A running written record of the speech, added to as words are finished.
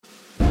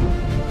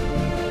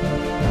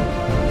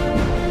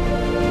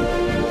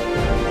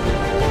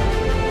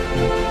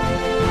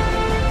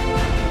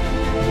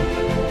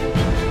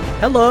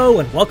Hello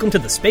and welcome to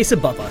The Space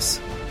Above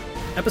Us,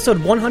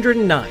 Episode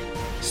 109,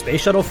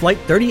 Space Shuttle Flight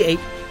 38,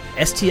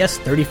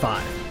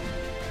 STS-35.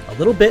 A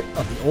little bit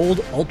of the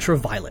old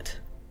ultraviolet.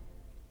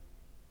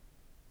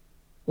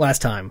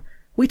 Last time,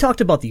 we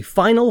talked about the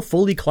final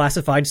fully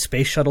classified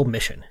space shuttle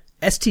mission,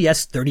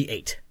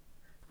 STS-38.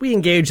 We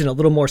engaged in a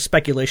little more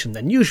speculation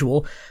than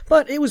usual,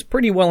 but it was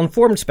pretty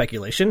well-informed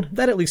speculation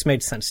that at least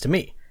made sense to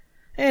me.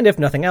 And if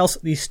nothing else,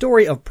 the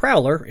story of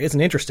Prowler is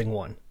an interesting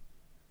one.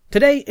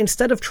 Today,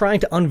 instead of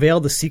trying to unveil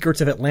the secrets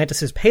of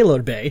Atlantis'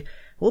 payload bay,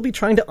 we'll be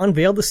trying to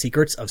unveil the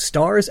secrets of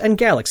stars and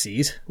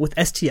galaxies with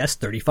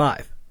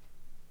STS-35.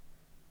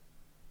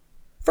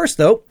 First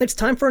though, it's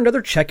time for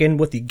another check-in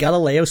with the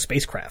Galileo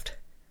spacecraft.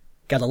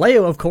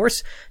 Galileo, of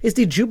course, is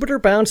the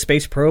Jupiter-bound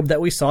space probe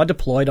that we saw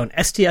deployed on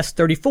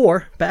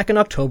STS-34 back in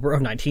October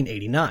of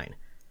 1989.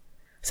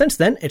 Since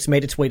then, it's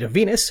made its way to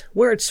Venus,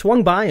 where it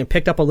swung by and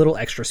picked up a little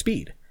extra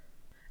speed.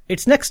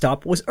 Its next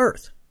stop was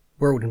Earth,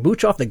 where it would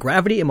mooch off the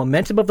gravity and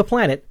momentum of the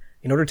planet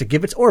in order to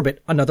give its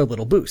orbit another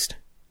little boost.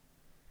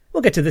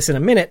 We'll get to this in a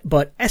minute,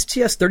 but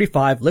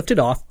STS-35 lifted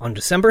off on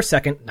December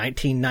 2nd,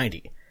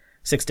 1990.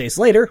 6 days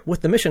later,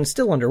 with the mission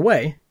still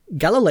underway,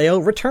 Galileo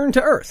returned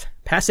to Earth,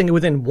 passing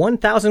within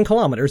 1,000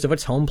 kilometers of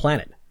its home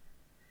planet.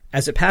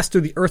 As it passed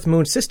through the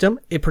Earth-Moon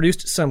system, it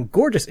produced some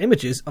gorgeous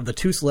images of the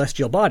two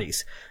celestial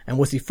bodies, and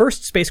was the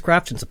first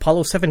spacecraft since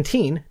Apollo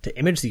 17 to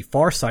image the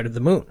far side of the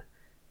Moon.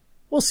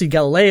 We'll see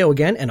Galileo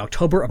again in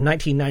October of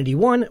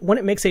 1991 when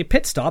it makes a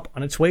pit stop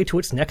on its way to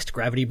its next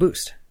gravity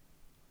boost.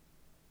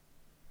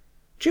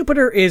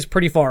 Jupiter is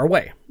pretty far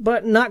away,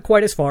 but not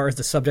quite as far as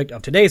the subject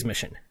of today's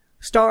mission.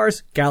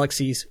 Stars,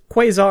 galaxies,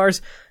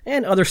 quasars,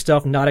 and other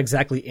stuff not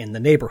exactly in the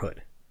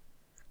neighborhood.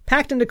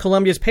 Packed into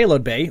Columbia's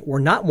payload bay were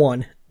not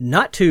one,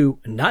 not two,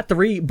 not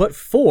three, but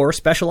 4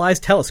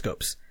 specialized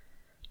telescopes.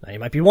 Now you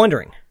might be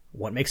wondering,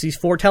 what makes these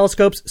 4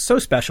 telescopes so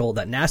special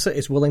that NASA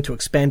is willing to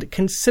expend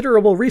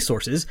considerable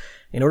resources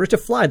in order to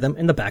fly them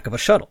in the back of a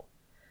shuttle?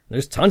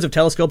 There's tons of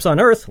telescopes on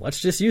Earth,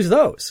 let's just use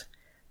those.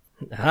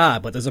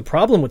 But there's a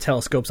problem with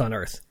telescopes on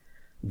Earth.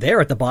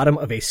 They're at the bottom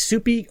of a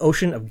soupy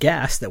ocean of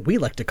gas that we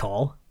like to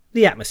call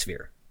the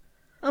atmosphere.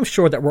 I'm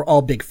sure that we're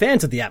all big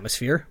fans of the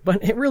atmosphere,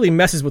 but it really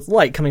messes with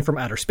light coming from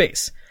outer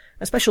space,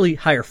 especially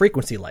higher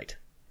frequency light.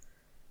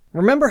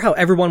 Remember how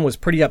everyone was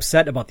pretty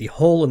upset about the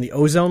hole in the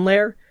ozone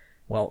layer?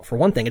 Well, for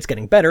one thing, it's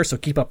getting better, so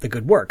keep up the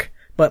good work.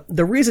 But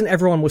the reason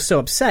everyone was so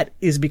upset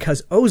is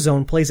because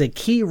ozone plays a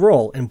key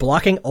role in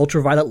blocking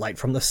ultraviolet light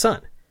from the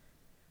sun.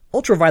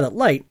 Ultraviolet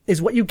light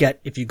is what you get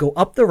if you go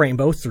up the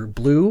rainbow through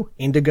blue,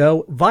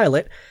 indigo,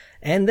 violet,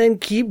 and then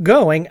keep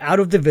going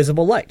out of the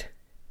visible light.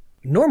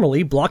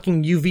 Normally,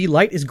 blocking UV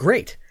light is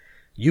great.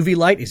 UV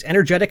light is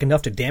energetic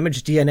enough to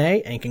damage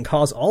DNA and can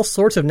cause all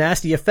sorts of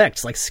nasty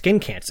effects like skin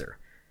cancer.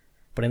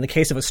 But in the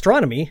case of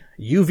astronomy,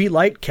 UV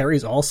light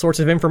carries all sorts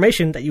of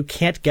information that you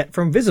can't get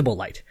from visible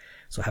light,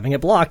 so having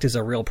it blocked is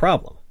a real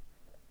problem.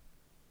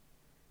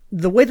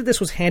 The way that this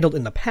was handled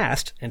in the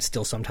past, and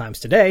still sometimes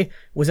today,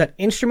 was that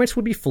instruments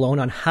would be flown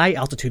on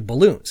high-altitude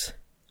balloons.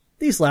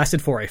 These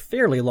lasted for a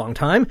fairly long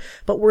time,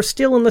 but were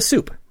still in the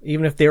soup,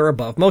 even if they were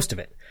above most of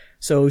it,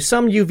 so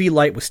some UV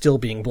light was still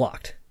being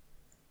blocked.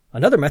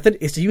 Another method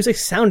is to use a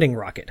sounding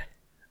rocket.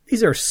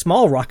 These are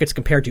small rockets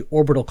compared to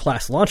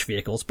orbital-class launch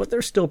vehicles, but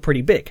they're still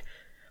pretty big.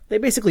 They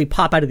basically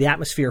pop out of the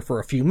atmosphere for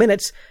a few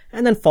minutes,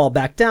 and then fall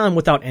back down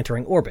without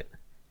entering orbit.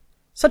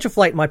 Such a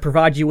flight might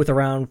provide you with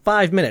around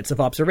 5 minutes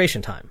of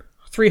observation time,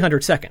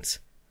 300 seconds.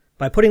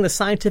 By putting the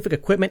scientific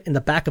equipment in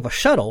the back of a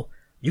shuttle,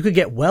 you could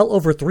get well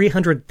over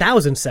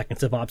 300,000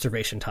 seconds of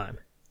observation time.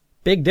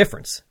 Big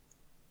difference.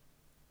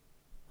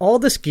 All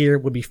this gear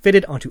would be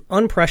fitted onto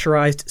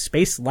unpressurized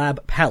Space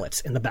Lab pallets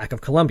in the back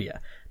of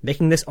Columbia,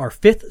 making this our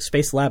 5th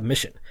Space Lab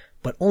mission,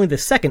 but only the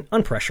 2nd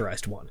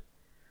unpressurized one.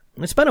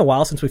 It's been a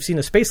while since we've seen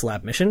a Space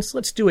Lab mission, so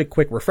let's do a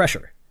quick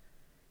refresher.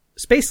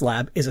 Space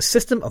Lab is a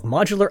system of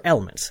modular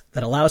elements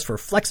that allows for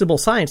flexible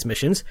science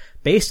missions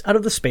based out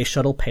of the Space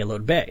Shuttle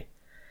payload bay.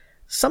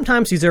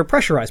 Sometimes these are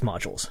pressurized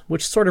modules,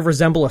 which sort of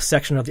resemble a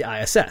section of the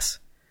ISS.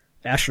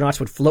 Astronauts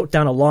would float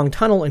down a long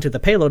tunnel into the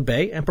payload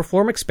bay and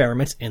perform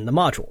experiments in the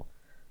module.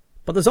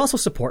 But there's also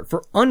support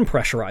for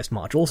unpressurized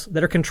modules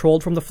that are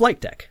controlled from the flight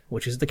deck,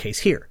 which is the case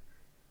here.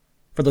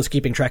 For those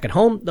keeping track at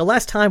home, the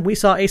last time we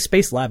saw a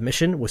Space Lab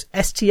mission was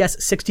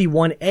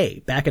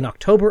STS-61A back in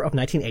October of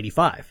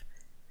 1985.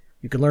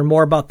 You can learn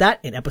more about that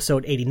in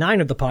episode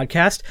 89 of the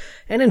podcast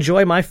and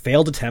enjoy my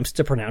failed attempts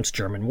to pronounce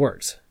German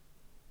words.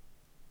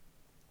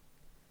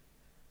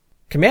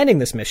 Commanding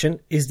this mission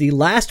is the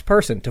last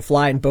person to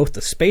fly in both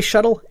the Space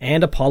Shuttle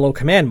and Apollo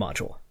command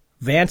module,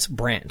 Vance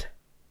Brand.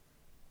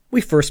 We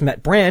first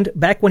met Brand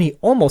back when he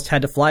almost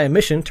had to fly a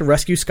mission to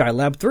rescue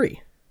Skylab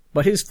 3.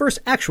 But his first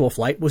actual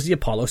flight was the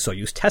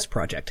Apollo-Soyuz test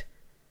project.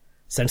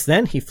 Since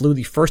then, he flew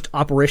the first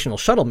operational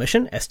shuttle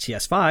mission,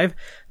 STS-5,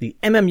 the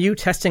MMU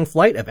testing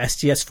flight of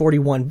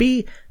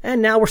STS-41B, and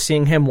now we're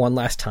seeing him one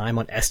last time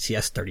on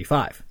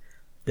STS-35.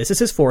 This is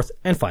his 4th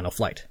and final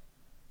flight.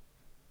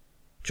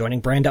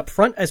 Joining Brand up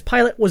front as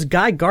pilot was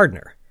Guy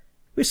Gardner.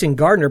 We We've seen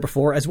Gardner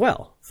before as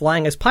well,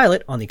 flying as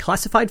pilot on the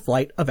classified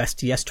flight of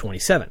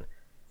STS-27.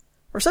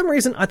 For some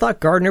reason, I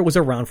thought Gardner was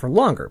around for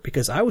longer,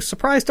 because I was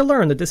surprised to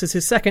learn that this is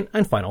his second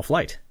and final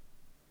flight.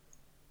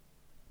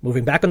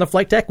 Moving back on the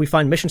flight deck, we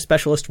find Mission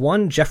Specialist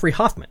 1, Jeffrey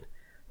Hoffman.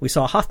 We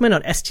saw Hoffman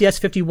on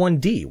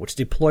STS-51D, which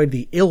deployed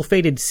the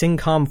ill-fated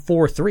SYNCOM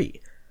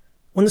 4-3.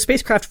 When the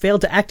spacecraft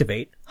failed to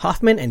activate,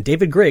 Hoffman and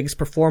David Griggs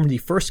performed the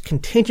first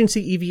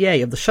contingency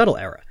EVA of the shuttle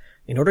era,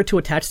 in order to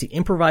attach the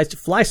improvised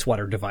fly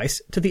swatter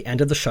device to the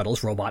end of the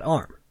shuttle's robot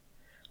arm.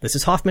 This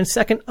is Hoffman's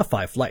second of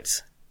 5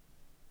 flights.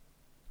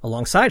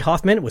 Alongside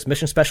Hoffman was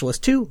Mission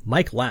Specialist 2,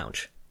 Mike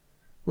Lounge.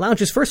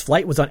 Lounge's first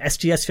flight was on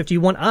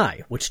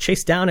STS-51I, which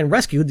chased down and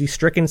rescued the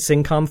stricken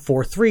SYNCOM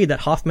 4-3 that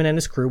Hoffman and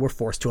his crew were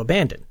forced to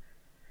abandon.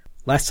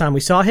 Last time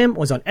we saw him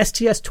was on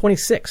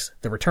STS-26,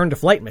 the return to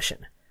flight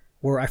mission,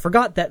 where I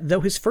forgot that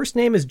though his first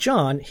name is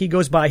John, he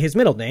goes by his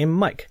middle name,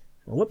 Mike.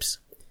 Whoops.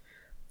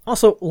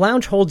 Also,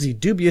 Lounge holds the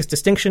dubious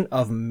distinction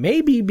of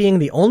maybe being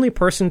the only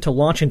person to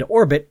launch into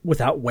orbit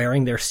without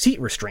wearing their seat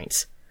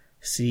restraints.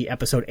 See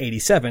episode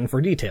 87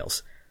 for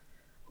details.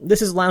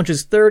 This is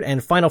Lounge's third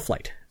and final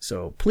flight,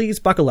 so please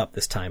buckle up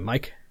this time,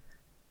 Mike.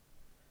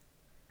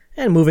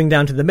 And moving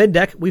down to the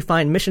middeck, we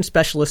find Mission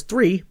Specialist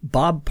 3,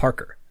 Bob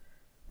Parker.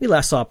 We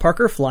last saw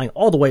Parker flying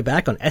all the way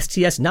back on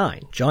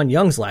STS-9, John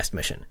Young's last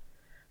mission.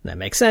 That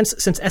makes sense,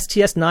 since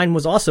STS-9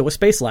 was also a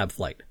Space Lab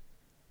flight.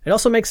 It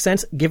also makes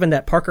sense given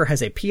that Parker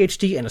has a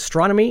PhD in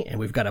astronomy, and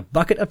we've got a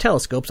bucket of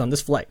telescopes on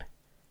this flight.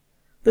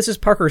 This is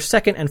Parker's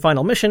second and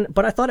final mission,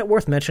 but I thought it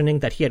worth mentioning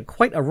that he had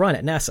quite a run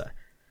at NASA.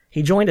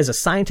 He joined as a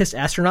scientist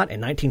astronaut in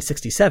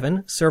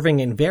 1967, serving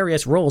in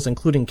various roles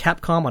including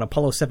Capcom on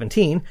Apollo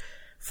 17,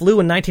 flew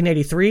in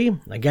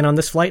 1983, again on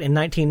this flight in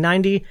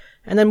 1990,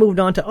 and then moved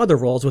on to other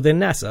roles within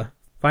NASA,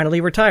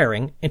 finally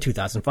retiring in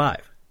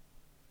 2005.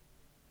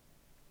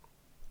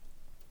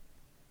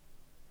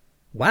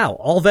 Wow,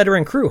 all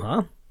veteran crew,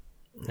 huh?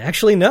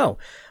 Actually, no.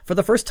 For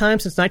the first time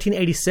since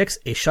 1986,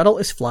 a shuttle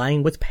is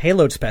flying with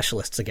payload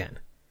specialists again.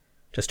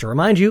 Just to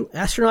remind you,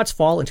 astronauts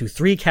fall into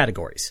 3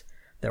 categories.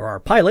 There are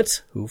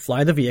pilots, who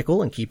fly the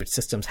vehicle and keep its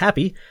systems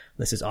happy.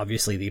 This is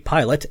obviously the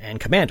pilot and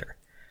commander.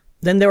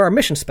 Then there are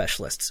mission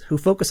specialists, who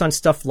focus on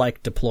stuff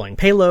like deploying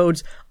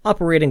payloads,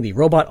 operating the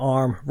robot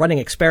arm, running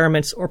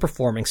experiments, or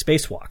performing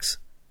spacewalks.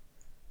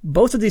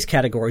 Both of these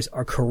categories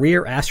are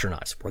career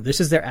astronauts, where this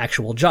is their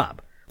actual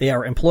job. They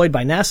are employed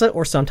by NASA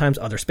or sometimes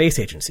other space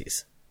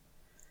agencies.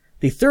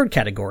 The third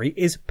category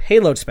is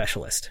payload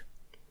specialist.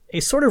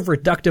 A sort of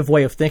reductive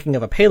way of thinking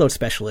of a payload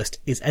specialist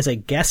is as a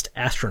guest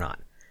astronaut.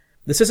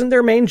 This isn't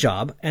their main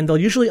job, and they'll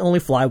usually only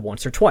fly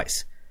once or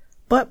twice.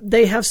 But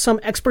they have some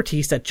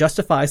expertise that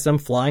justifies them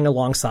flying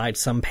alongside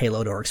some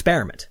payload or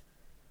experiment.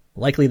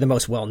 Likely the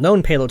most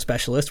well-known payload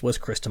specialist was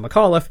Krista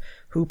McAuliffe,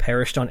 who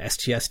perished on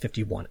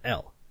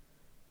STS-51L.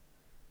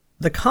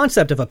 The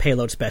concept of a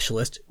payload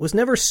specialist was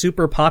never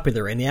super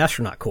popular in the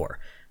astronaut corps,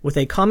 with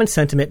a common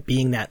sentiment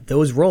being that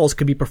those roles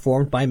could be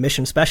performed by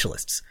mission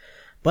specialists.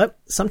 But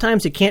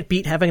sometimes you can't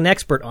beat having an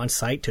expert on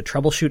site to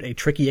troubleshoot a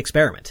tricky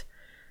experiment.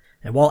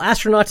 And while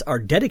astronauts are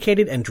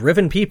dedicated and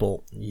driven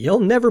people, you'll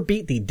never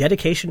beat the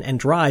dedication and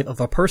drive of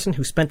a person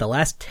who spent the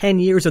last 10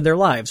 years of their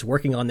lives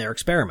working on their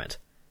experiment.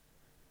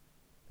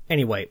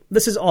 Anyway,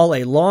 this is all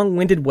a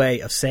long-winded way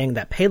of saying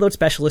that payload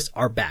specialists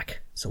are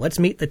back, so let's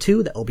meet the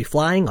 2 that will be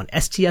flying on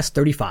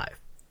STS-35.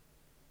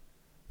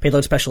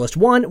 Payload Specialist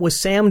 1 was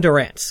Sam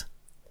Durrance.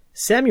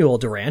 Samuel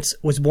Durrance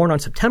was born on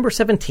September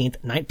 17,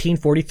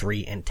 1943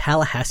 in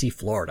Tallahassee,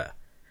 Florida.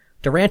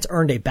 Durrance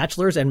earned a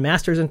bachelor's and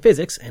master's in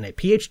physics and a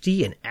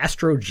PhD in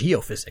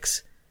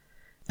astrogeophysics.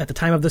 At the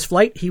time of this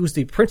flight, he was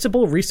the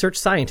principal research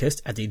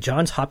scientist at the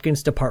Johns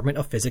Hopkins Department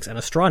of Physics and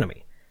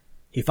Astronomy.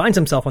 He finds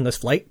himself on this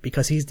flight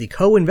because he's the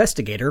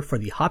co-investigator for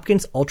the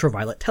Hopkins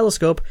Ultraviolet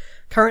Telescope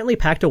currently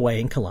packed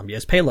away in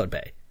Columbia's payload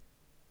bay.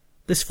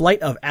 This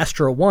flight of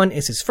Astro 1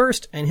 is his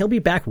first, and he'll be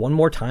back one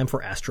more time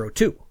for Astro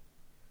 2.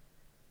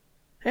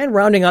 And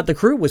rounding out the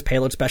crew was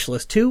Payload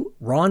Specialist 2,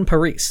 Ron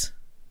Parise.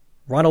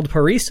 Ronald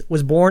Parise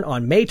was born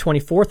on May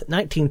 24,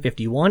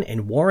 1951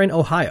 in Warren,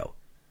 Ohio.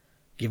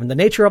 Given the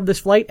nature of this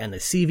flight and the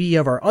CV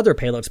of our other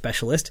payload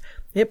specialist,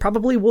 it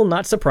probably will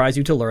not surprise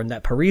you to learn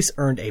that Parise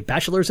earned a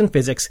bachelor's in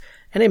physics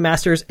and a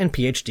master's and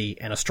PhD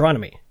in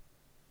astronomy.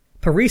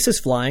 Parise is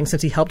flying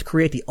since he helped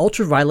create the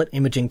Ultraviolet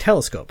Imaging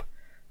Telescope,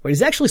 but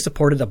he's actually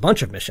supported a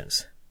bunch of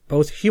missions,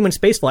 both human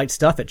spaceflight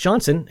stuff at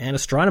Johnson and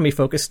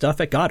astronomy-focused stuff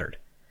at Goddard.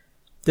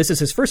 This is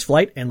his first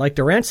flight, and like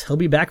Durrance, he'll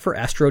be back for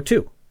Astro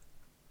 2.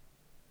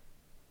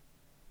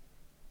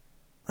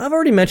 I've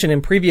already mentioned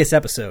in previous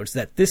episodes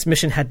that this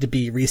mission had to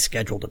be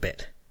rescheduled a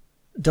bit.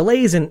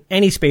 Delays in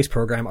any space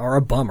program are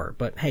a bummer,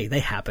 but hey, they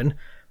happen.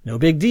 No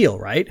big deal,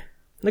 right?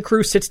 The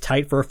crew sits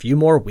tight for a few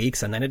more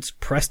weeks and then it's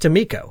pressed to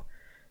MECO.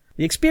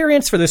 The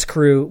experience for this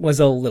crew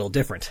was a little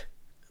different.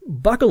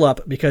 Buckle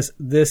up because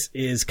this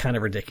is kind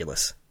of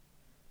ridiculous.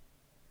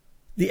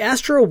 The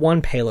Astro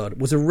 1 payload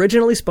was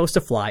originally supposed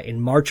to fly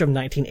in March of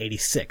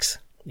 1986.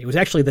 It was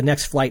actually the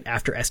next flight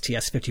after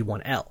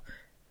STS-51L.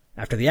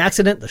 After the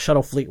accident, the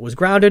shuttle fleet was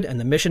grounded and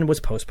the mission was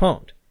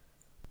postponed.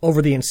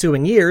 Over the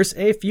ensuing years,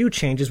 a few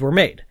changes were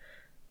made.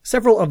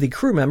 Several of the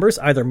crew members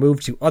either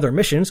moved to other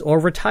missions or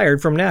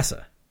retired from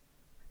NASA.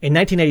 In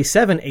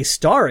 1987, a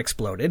star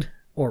exploded,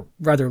 or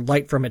rather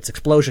light from its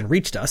explosion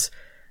reached us,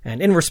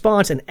 and in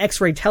response, an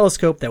X-ray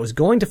telescope that was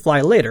going to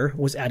fly later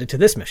was added to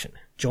this mission,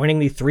 joining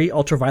the 3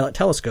 ultraviolet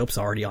telescopes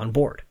already on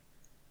board.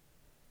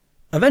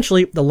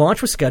 Eventually, the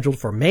launch was scheduled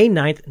for May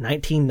 9,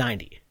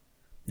 1990.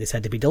 This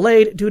had to be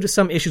delayed due to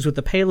some issues with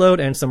the payload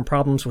and some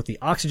problems with the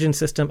oxygen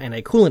system and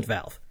a coolant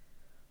valve.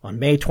 On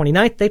May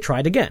 29th, they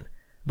tried again,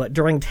 but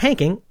during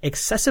tanking,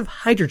 excessive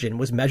hydrogen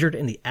was measured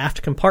in the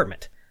aft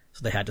compartment,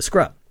 so they had to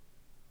scrub.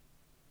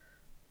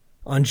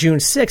 On June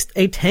 6th,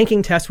 a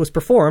tanking test was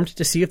performed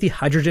to see if the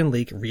hydrogen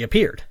leak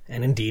reappeared,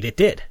 and indeed it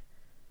did.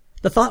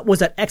 The thought was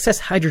that excess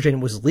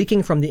hydrogen was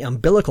leaking from the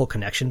umbilical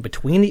connection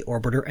between the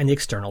orbiter and the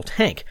external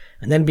tank,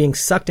 and then being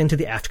sucked into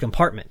the aft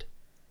compartment.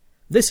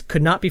 This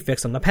could not be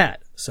fixed on the pad,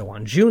 so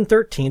on June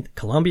 13th,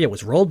 Columbia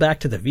was rolled back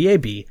to the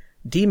VAB,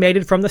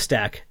 demated from the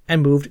stack,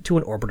 and moved to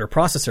an orbiter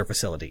processor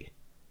facility.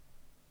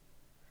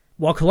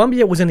 While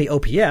Columbia was in the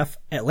OPF,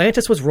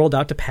 Atlantis was rolled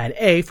out to Pad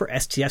A for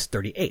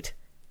STS-38.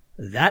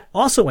 That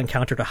also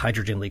encountered a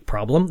hydrogen leak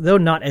problem, though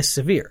not as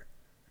severe.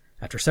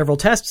 After several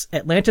tests,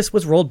 Atlantis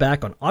was rolled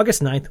back on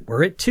August 9th,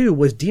 where it too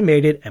was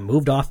demated and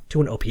moved off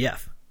to an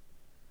OPF.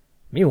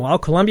 Meanwhile,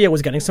 Columbia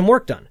was getting some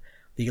work done.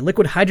 The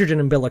liquid hydrogen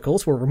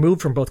umbilicals were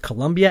removed from both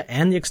Columbia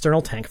and the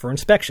external tank for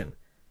inspection.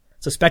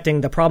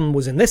 Suspecting the problem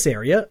was in this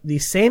area, the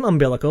same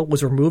umbilical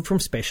was removed from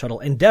Space Shuttle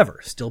Endeavour,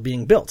 still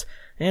being built,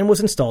 and was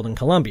installed in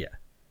Columbia.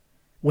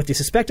 With the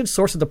suspected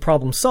source of the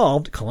problem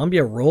solved,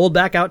 Columbia rolled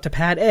back out to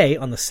Pad A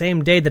on the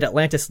same day that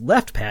Atlantis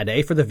left Pad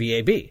A for the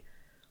VAB.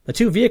 The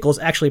two vehicles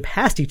actually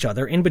passed each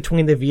other in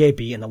between the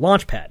VAB and the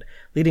launch pad,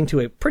 leading to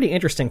a pretty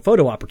interesting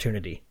photo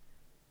opportunity.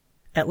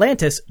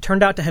 Atlantis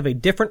turned out to have a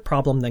different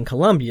problem than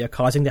Columbia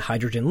causing the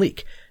hydrogen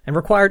leak, and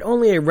required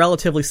only a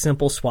relatively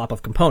simple swap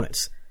of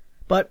components.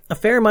 But a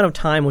fair amount of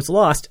time was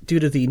lost due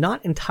to the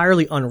not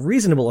entirely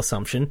unreasonable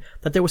assumption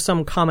that there was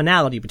some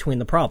commonality between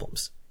the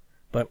problems.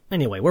 But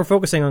anyway, we're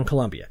focusing on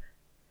Columbia.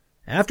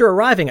 After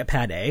arriving at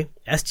Pad A,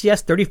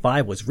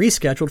 STS-35 was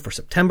rescheduled for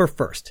September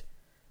 1st.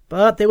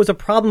 But there was a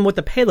problem with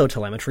the payload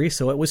telemetry,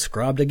 so it was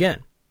scrubbed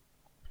again.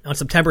 On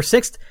September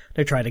 6th,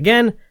 they tried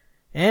again,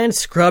 and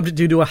scrubbed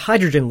due to a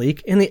hydrogen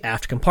leak in the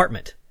aft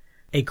compartment.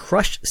 A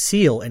crushed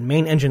seal in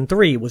main engine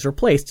 3 was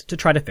replaced to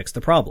try to fix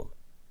the problem.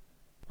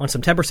 On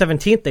September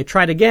 17th, they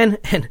tried again,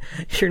 and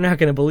you're not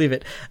going to believe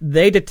it,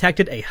 they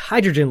detected a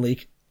hydrogen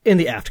leak in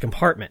the aft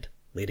compartment,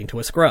 leading to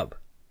a scrub.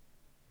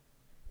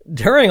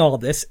 During all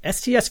of this,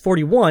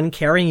 STS-41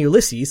 carrying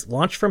Ulysses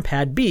launched from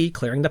Pad B,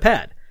 clearing the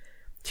pad.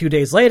 2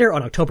 days later,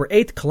 on October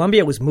 8th,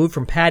 Columbia was moved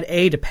from Pad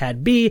A to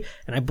Pad B,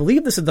 and I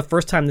believe this is the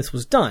first time this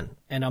was done,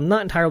 and I'm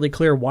not entirely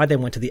clear why they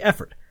went to the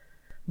effort.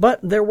 But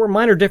there were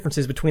minor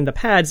differences between the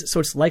pads, so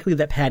it's likely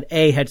that Pad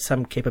A had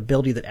some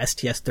capability that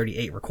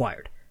STS-38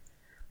 required.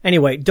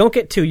 Anyway, don't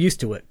get too used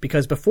to it,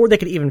 because before they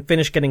could even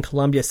finish getting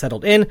Columbia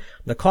settled in,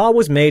 the call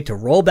was made to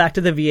roll back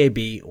to the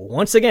VAB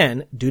once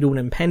again due to an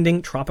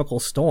impending tropical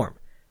storm.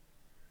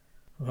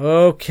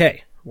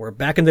 Okay, we're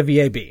back in the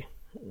VAB.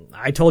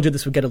 I told you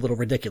this would get a little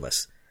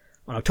ridiculous.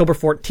 On October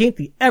 14th,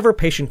 the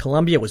ever-patient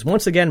Columbia was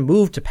once again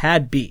moved to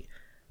Pad B.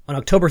 On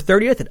October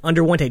 30th, it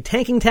underwent a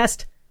tanking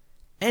test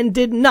and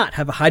did not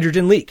have a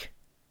hydrogen leak.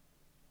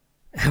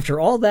 After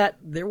all that,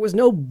 there was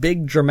no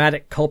big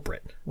dramatic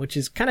culprit, which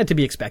is kind of to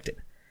be expected.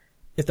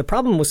 If the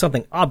problem was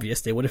something obvious,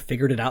 they would have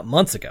figured it out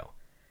months ago.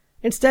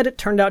 Instead, it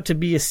turned out to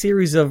be a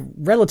series of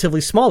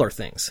relatively smaller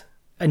things.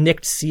 A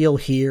nicked seal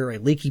here, a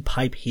leaky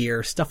pipe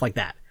here, stuff like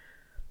that.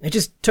 It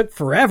just took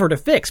forever to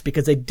fix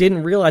because they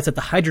didn't realize that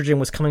the hydrogen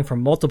was coming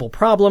from multiple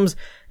problems,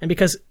 and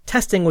because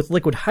testing with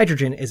liquid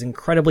hydrogen is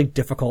incredibly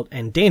difficult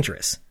and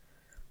dangerous.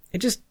 It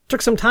just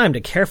took some time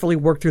to carefully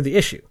work through the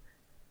issue.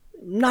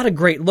 Not a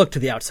great look to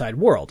the outside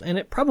world, and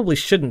it probably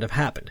shouldn't have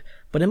happened,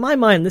 but in my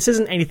mind this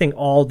isn't anything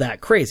all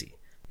that crazy.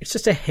 It's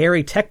just a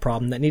hairy tech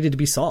problem that needed to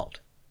be solved.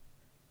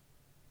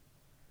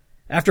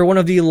 After one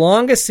of the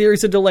longest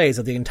series of delays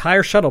of the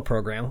entire shuttle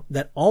program,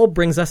 that all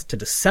brings us to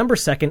December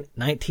 2nd,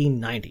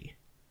 1990.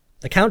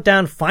 The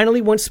countdown finally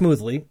went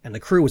smoothly, and the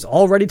crew was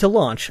all ready to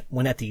launch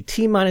when at the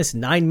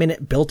T-9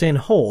 minute built-in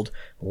hold,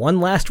 one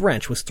last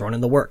wrench was thrown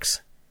in the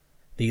works.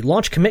 The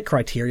launch commit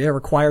criteria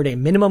required a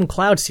minimum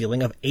cloud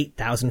ceiling of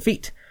 8,000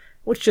 feet,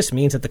 which just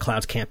means that the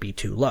clouds can't be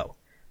too low.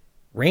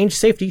 Range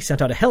Safety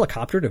sent out a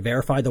helicopter to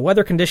verify the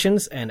weather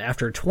conditions, and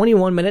after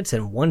 21 minutes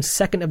and 1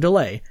 second of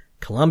delay,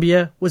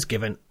 Columbia was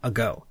given a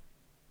go.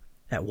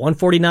 At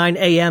 1:49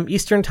 a.m.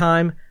 Eastern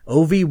Time,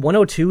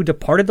 OV-102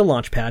 departed the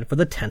launch pad for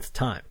the 10th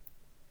time.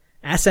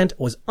 Ascent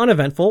was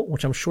uneventful,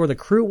 which I'm sure the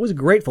crew was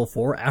grateful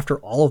for after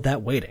all of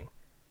that waiting.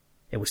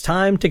 It was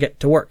time to get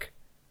to work.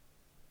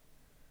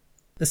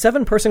 The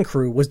 7-person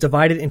crew was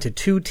divided into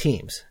 2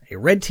 teams, a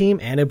red team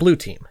and a blue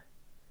team.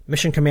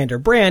 Mission Commander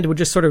Brand would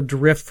just sort of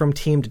drift from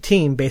team to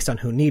team based on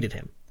who needed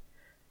him.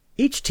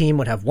 Each team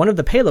would have one of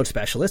the payload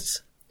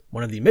specialists,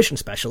 one of the mission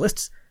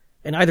specialists,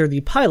 and either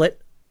the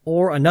pilot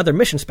or another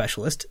mission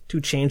specialist to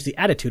change the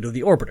attitude of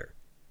the orbiter.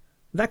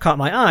 That caught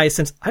my eye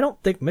since I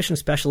don't think mission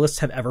specialists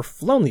have ever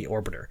flown the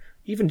orbiter,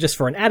 even just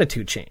for an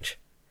attitude change.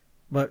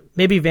 But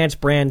maybe Vance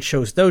Brand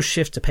chose those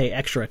shifts to pay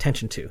extra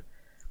attention to.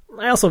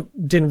 I also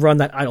didn't run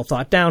that idle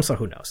thought down, so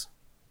who knows.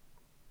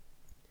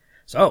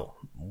 So,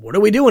 what are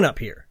we doing up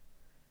here?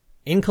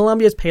 In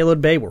Columbia's payload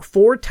bay were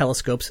 4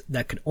 telescopes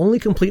that could only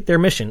complete their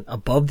mission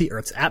above the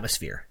Earth's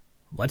atmosphere.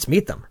 Let's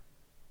meet them.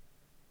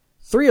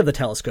 3 of the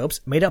telescopes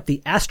made up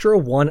the Astro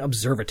 1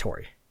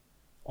 Observatory.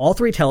 All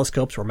 3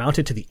 telescopes were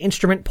mounted to the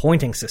Instrument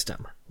Pointing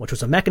System, which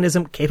was a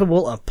mechanism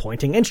capable of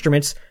pointing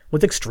instruments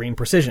with extreme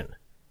precision.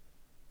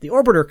 The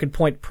orbiter could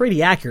point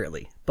pretty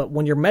accurately, but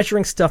when you're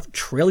measuring stuff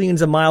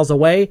trillions of miles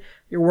away,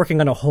 you're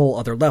working on a whole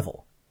other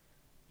level.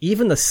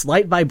 Even the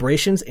slight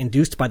vibrations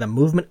induced by the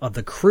movement of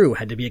the crew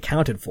had to be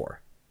accounted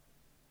for.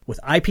 With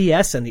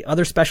IPS and the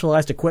other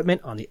specialized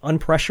equipment on the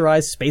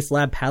unpressurized Space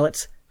Lab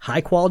pallets,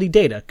 high-quality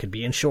data could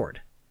be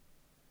ensured.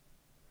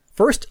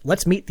 First,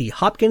 let's meet the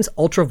Hopkins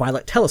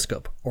Ultraviolet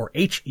Telescope, or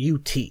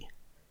HUT.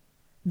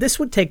 This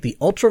would take the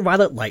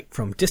ultraviolet light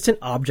from distant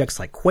objects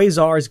like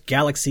quasars,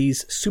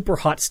 galaxies,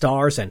 super-hot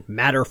stars, and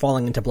matter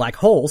falling into black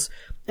holes,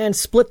 and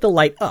split the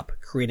light up,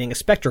 creating a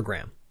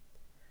spectrogram.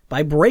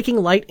 By breaking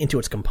light into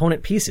its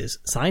component pieces,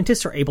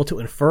 scientists are able to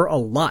infer a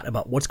lot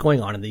about what's going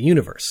on in the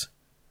universe.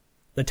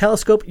 The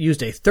telescope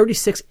used a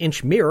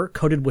 36-inch mirror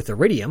coated with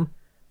iridium,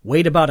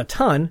 weighed about a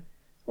ton,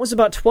 was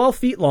about 12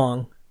 feet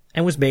long,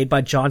 and was made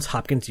by Johns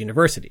Hopkins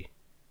University.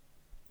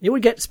 It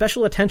would get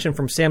special attention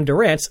from Sam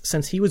Durrance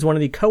since he was one of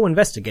the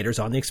co-investigators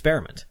on the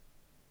experiment.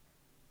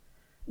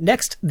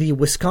 Next, the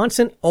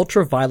Wisconsin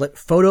Ultraviolet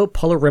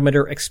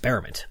Photopolarimeter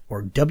Experiment,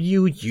 or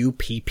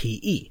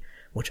WUPPE,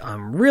 which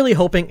I'm really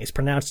hoping is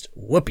pronounced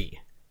WUPPE.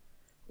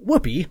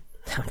 WUPPE,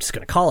 I'm just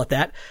going to call it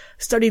that,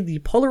 studied the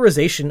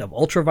polarization of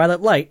ultraviolet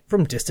light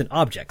from distant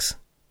objects.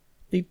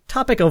 The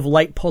topic of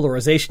light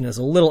polarization is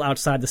a little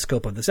outside the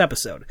scope of this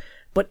episode,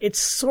 but it's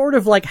sort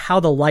of like how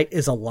the light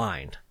is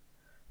aligned.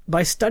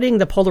 By studying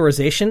the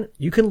polarization,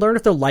 you can learn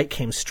if the light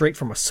came straight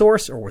from a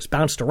source or was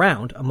bounced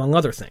around, among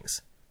other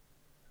things.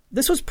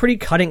 This was pretty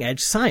cutting-edge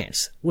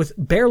science, with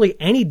barely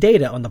any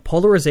data on the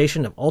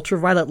polarization of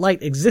ultraviolet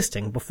light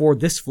existing before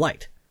this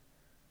flight.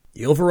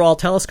 The overall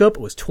telescope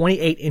was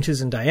 28 inches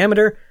in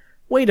diameter,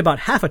 weighed about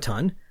half a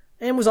ton,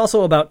 and was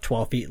also about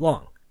 12 feet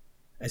long.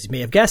 As you may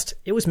have guessed,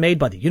 it was made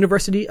by the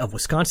University of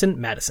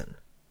Wisconsin-Madison.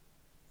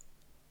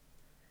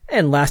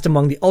 And last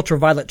among the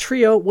ultraviolet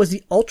trio was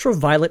the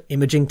Ultraviolet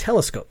Imaging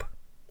Telescope.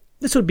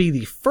 This would be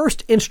the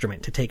first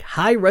instrument to take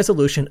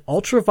high-resolution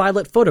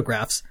ultraviolet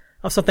photographs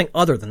of something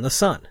other than the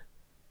sun.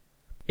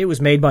 It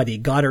was made by the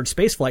Goddard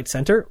Space Flight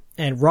Center,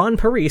 and Ron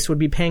Paris would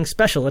be paying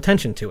special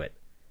attention to it.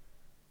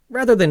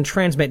 Rather than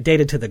transmit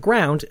data to the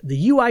ground,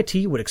 the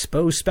UIT would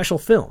expose special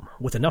film,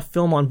 with enough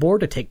film on board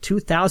to take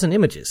 2,000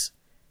 images.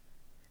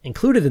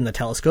 Included in the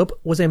telescope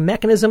was a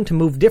mechanism to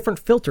move different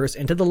filters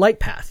into the light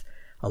path,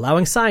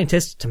 allowing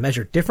scientists to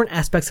measure different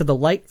aspects of the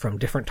light from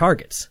different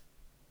targets.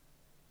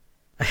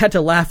 I had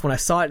to laugh when I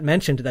saw it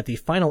mentioned that the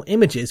final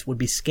images would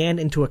be scanned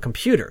into a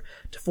computer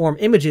to form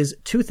images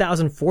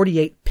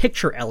 2048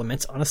 picture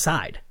elements on a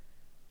side.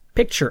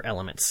 Picture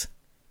elements.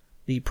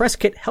 The press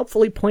kit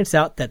helpfully points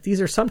out that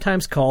these are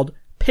sometimes called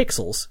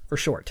pixels for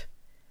short.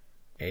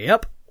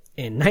 Yep,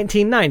 in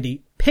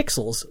 1990,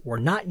 pixels were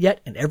not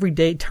yet an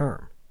everyday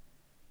term.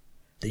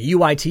 The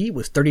UIT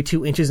was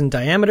 32 inches in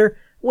diameter,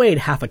 weighed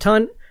half a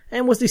ton,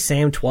 and was the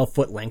same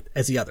 12-foot length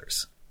as the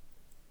others.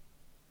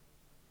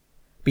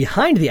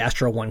 Behind the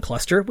Astro 1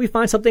 cluster, we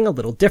find something a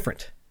little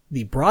different,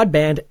 the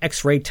Broadband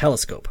X-ray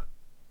Telescope.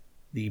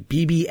 The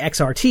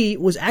BBXRT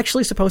was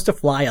actually supposed to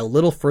fly a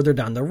little further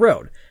down the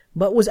road,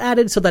 but was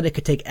added so that it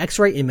could take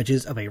X-ray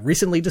images of a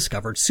recently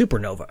discovered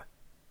supernova.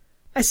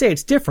 I say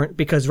it's different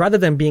because rather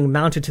than being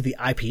mounted to the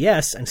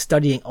IPS and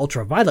studying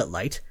ultraviolet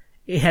light,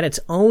 it had its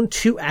own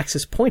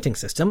 2-axis pointing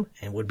system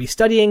and would be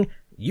studying,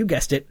 you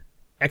guessed it,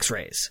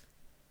 X-rays.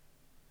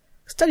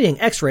 Studying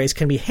X-rays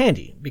can be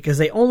handy because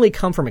they only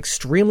come from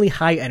extremely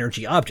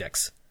high-energy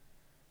objects.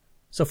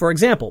 So for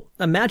example,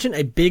 imagine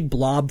a big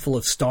blob full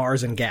of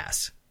stars and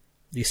gas.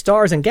 The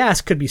stars and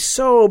gas could be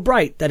so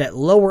bright that at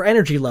lower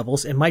energy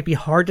levels it might be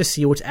hard to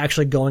see what's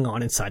actually going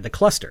on inside the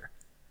cluster.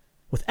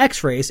 With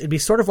X-rays, it'd be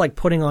sort of like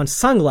putting on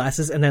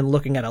sunglasses and then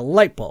looking at a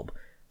light bulb.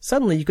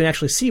 Suddenly you can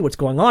actually see what's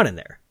going on in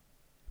there.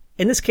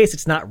 In this case,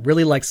 it's not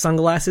really like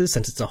sunglasses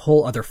since it's a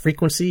whole other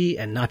frequency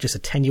and not just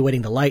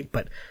attenuating the light,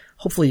 but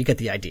hopefully you get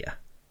the idea.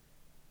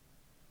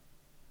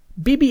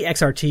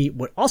 BBXRT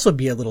would also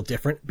be a little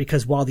different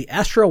because while the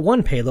Astro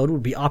 1 payload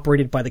would be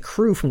operated by the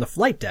crew from the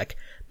flight deck,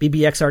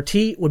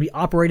 BBXRT would be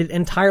operated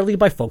entirely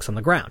by folks on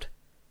the ground.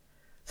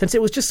 Since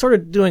it was just sort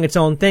of doing its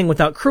own thing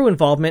without crew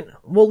involvement,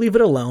 we'll leave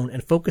it alone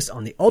and focus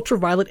on the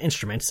ultraviolet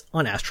instruments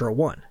on Astro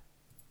 1.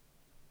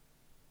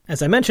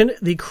 As I mentioned,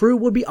 the crew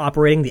would be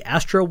operating the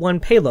Astro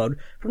 1 payload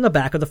from the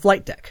back of the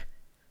flight deck.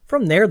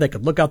 From there, they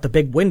could look out the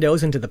big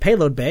windows into the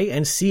payload bay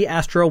and see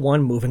Astro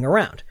 1 moving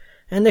around,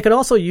 and they could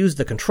also use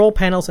the control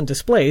panels and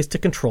displays to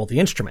control the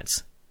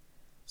instruments.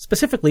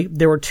 Specifically,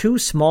 there were 2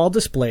 small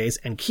displays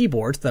and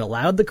keyboards that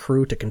allowed the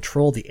crew to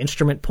control the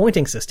instrument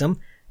pointing system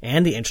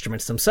and the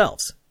instruments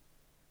themselves.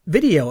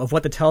 Video of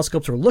what the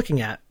telescopes were looking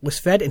at was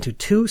fed into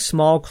 2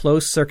 small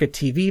closed-circuit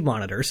TV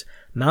monitors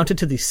mounted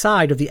to the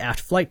side of the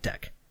aft flight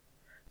deck.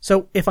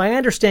 So, if I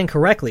understand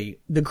correctly,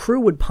 the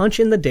crew would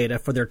punch in the data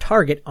for their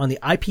target on the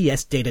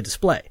IPS data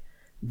display,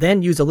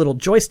 then use a little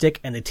joystick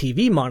and the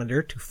TV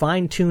monitor to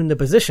fine-tune the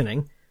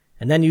positioning,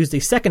 and then use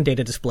the second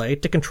data display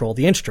to control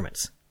the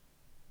instruments.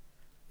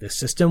 This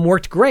system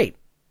worked great,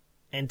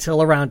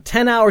 until around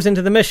 10 hours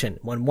into the mission,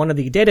 when one of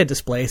the data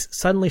displays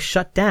suddenly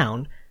shut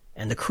down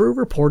and the crew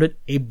reported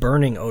a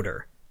burning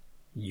odor.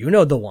 You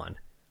know the one,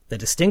 the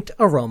distinct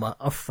aroma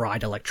of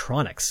fried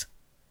electronics.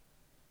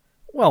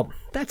 Well,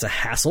 that's a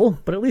hassle,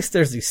 but at least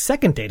there's the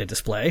second data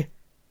display.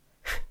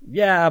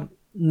 Yeah,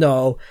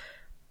 no.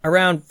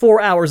 Around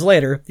 4 hours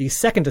later, the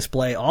second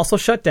display also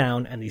shut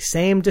down and the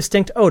same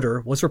distinct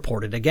odor was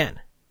reported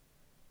again.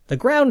 The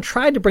ground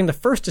tried to bring the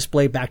first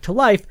display back to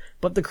life,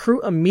 but the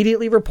crew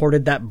immediately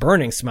reported that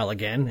burning smell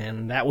again,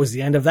 and that was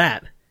the end of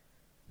that.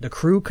 The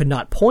crew could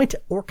not point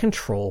or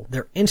control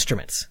their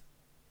instruments.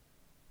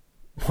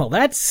 Well,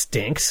 that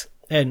stinks,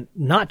 and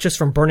not just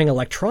from burning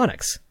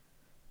electronics.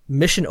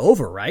 Mission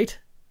over, right?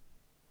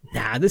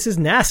 Nah, this is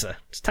NASA.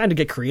 It's time to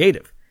get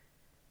creative.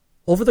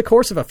 Over the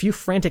course of a few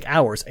frantic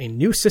hours, a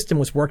new system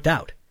was worked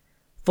out.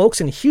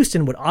 Folks in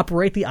Houston would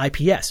operate the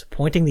IPS,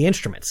 pointing the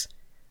instruments.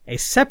 A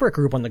separate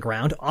group on the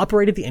ground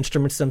operated the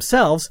instruments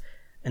themselves,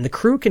 and the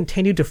crew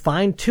continued to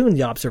fine-tune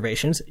the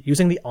observations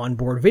using the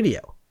onboard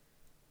video.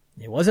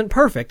 It wasn't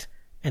perfect,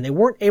 and they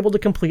weren't able to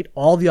complete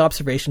all the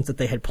observations that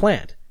they had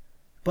planned.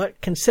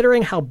 But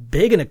considering how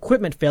big an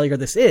equipment failure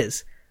this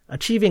is,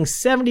 achieving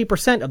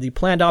 70% of the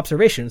planned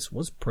observations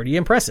was pretty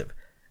impressive,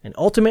 and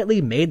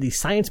ultimately made the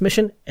science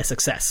mission a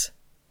success.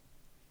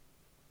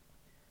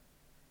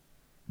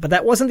 But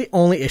that wasn't the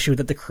only issue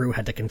that the crew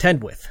had to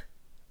contend with.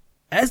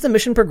 As the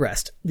mission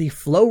progressed, the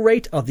flow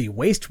rate of the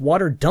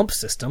wastewater dump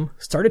system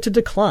started to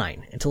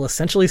decline until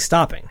essentially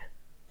stopping.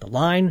 The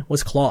line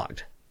was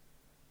clogged.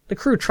 The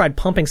crew tried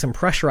pumping some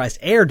pressurized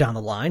air down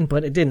the line,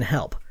 but it didn't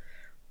help.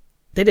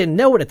 They didn't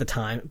know it at the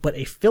time, but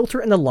a filter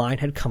in the line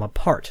had come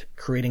apart,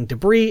 creating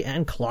debris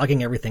and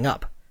clogging everything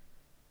up.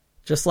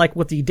 Just like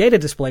with the data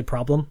display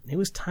problem, it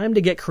was time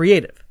to get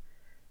creative.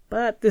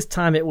 But this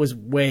time it was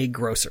way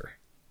grosser.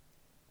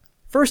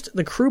 First,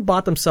 the crew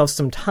bought themselves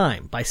some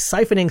time by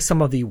siphoning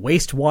some of the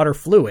wastewater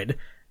fluid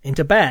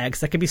into bags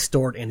that could be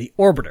stored in the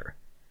orbiter.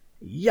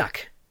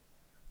 Yuck.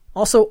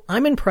 Also,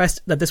 I'm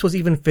impressed that this was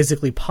even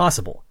physically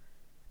possible.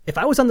 If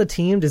I was on the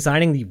team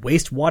designing the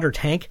wastewater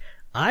tank,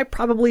 I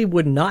probably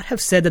would not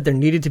have said that there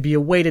needed to be a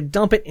way to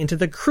dump it into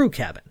the crew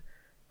cabin.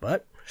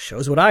 But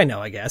shows what I know,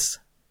 I guess.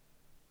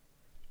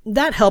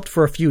 That helped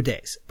for a few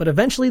days, but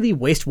eventually the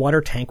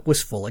wastewater tank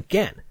was full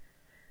again.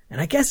 And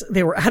I guess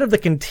they were out of the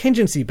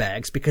contingency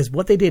bags because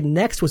what they did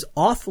next was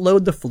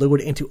offload the fluid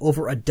into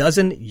over a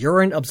dozen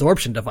urine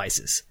absorption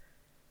devices.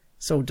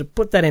 So to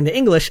put that into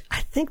English, I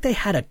think they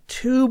had a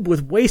tube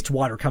with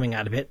wastewater coming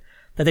out of it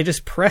that they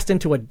just pressed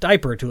into a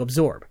diaper to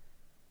absorb.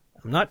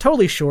 I'm not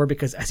totally sure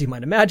because, as you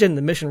might imagine,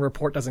 the mission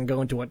report doesn't go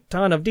into a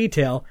ton of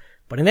detail,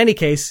 but in any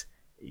case,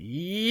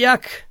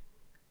 yuck.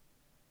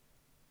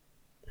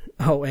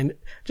 Oh, and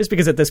just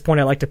because at this point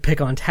I like to pick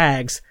on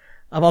tags,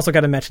 I've also got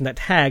to mention that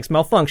tags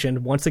malfunctioned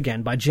once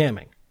again by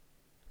jamming.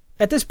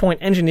 At this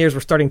point, engineers were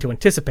starting to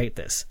anticipate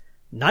this.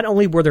 Not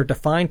only were there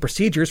defined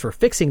procedures for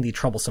fixing the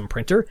troublesome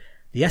printer,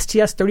 the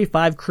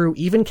STS-35 crew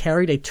even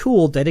carried a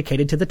tool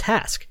dedicated to the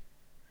task.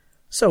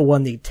 So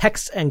when the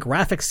text and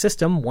graphics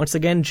system once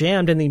again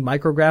jammed in the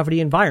microgravity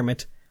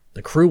environment,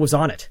 the crew was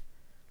on it.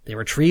 They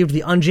retrieved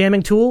the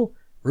unjamming tool,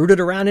 rooted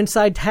around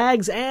inside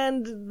tags,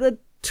 and the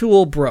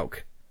tool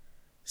broke.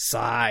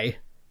 Sigh.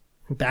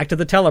 Back to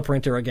the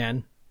teleprinter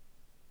again.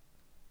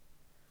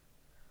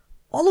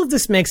 All of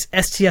this makes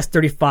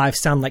STS-35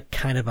 sound like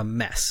kind of a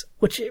mess,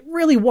 which it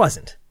really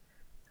wasn't.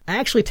 I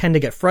actually tend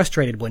to get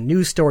frustrated when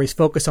news stories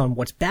focus on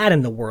what's bad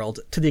in the world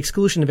to the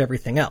exclusion of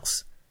everything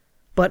else.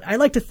 But I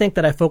like to think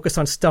that I focus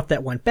on stuff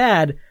that went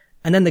bad,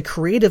 and then the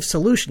creative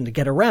solution to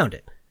get around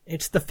it.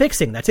 It's the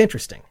fixing that's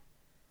interesting.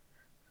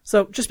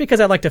 So just because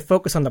I like to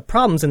focus on the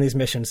problems in these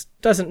missions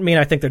doesn't mean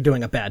I think they're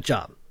doing a bad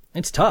job.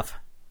 It's tough.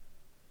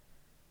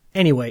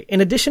 Anyway,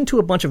 in addition to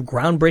a bunch of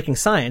groundbreaking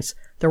science,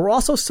 there were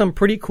also some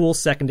pretty cool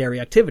secondary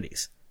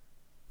activities.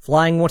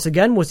 Flying once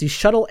again was the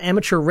Shuttle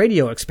Amateur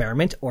Radio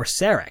Experiment, or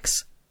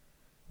SAREX.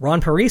 Ron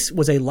Paris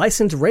was a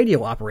licensed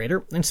radio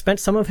operator and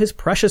spent some of his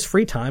precious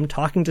free time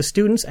talking to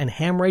students and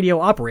ham radio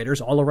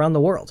operators all around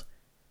the world.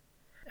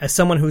 As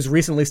someone who's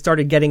recently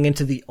started getting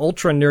into the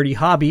ultra-nerdy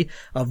hobby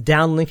of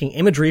downlinking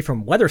imagery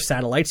from weather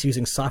satellites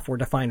using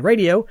software-defined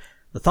radio,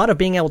 the thought of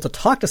being able to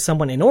talk to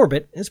someone in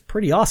orbit is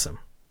pretty awesome.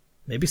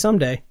 Maybe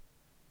someday.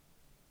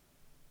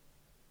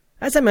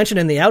 As I mentioned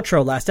in the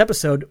outro last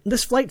episode,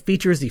 this flight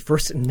features the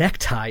first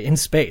necktie in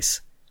space.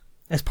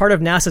 As part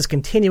of NASA's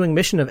continuing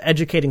mission of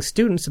educating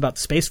students about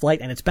spaceflight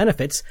and its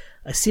benefits,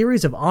 a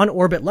series of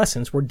on-orbit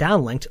lessons were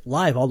downlinked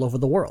live all over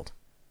the world.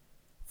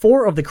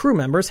 4 of the crew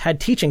members had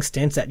teaching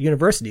stints at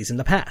universities in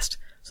the past,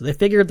 so they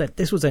figured that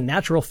this was a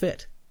natural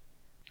fit.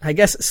 I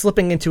guess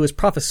slipping into his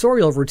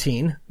professorial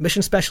routine,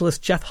 mission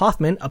specialist Jeff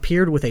Hoffman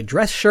appeared with a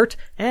dress shirt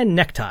and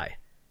necktie.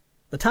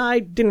 The tie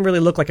didn't really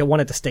look like it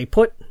wanted to stay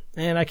put,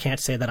 and I can't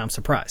say that I'm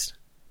surprised.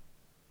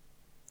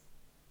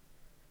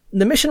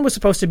 The mission was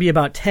supposed to be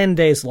about 10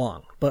 days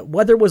long, but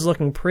weather was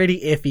looking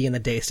pretty iffy in the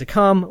days to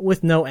come,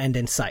 with no end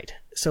in sight,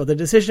 so the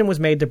decision was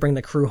made to bring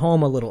the crew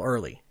home a little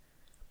early.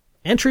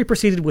 Entry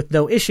proceeded with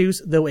no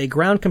issues, though a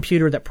ground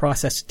computer that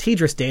processed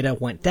TDRS data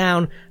went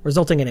down,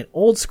 resulting in an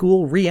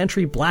old-school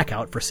re-entry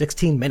blackout for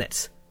 16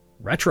 minutes.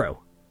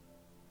 Retro.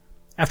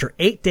 After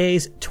 8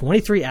 days,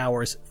 23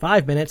 hours,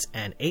 5 minutes,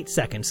 and 8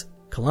 seconds,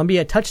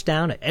 Columbia touched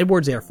down at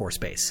Edwards Air Force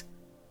Base.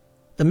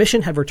 The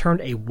mission had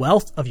returned a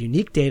wealth of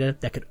unique data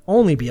that could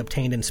only be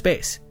obtained in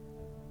space.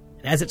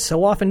 And as it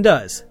so often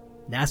does,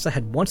 NASA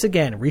had once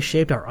again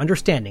reshaped our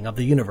understanding of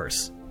the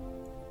universe.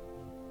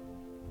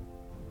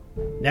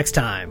 Next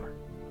time.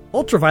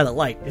 Ultraviolet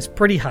light is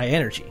pretty high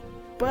energy,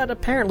 but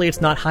apparently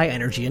it's not high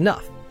energy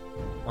enough.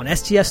 On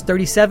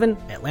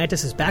STS-35,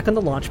 Atlantis is back on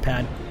the launch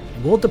pad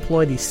and will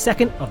deploy the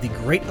second of the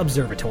Great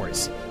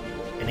Observatories,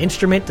 an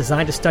instrument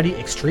designed to study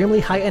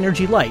extremely high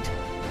energy light,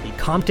 the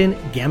Compton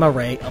Gamma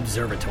Ray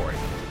Observatory.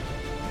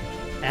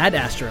 Ad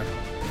Astra.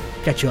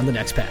 Catch you on the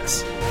next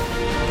pass.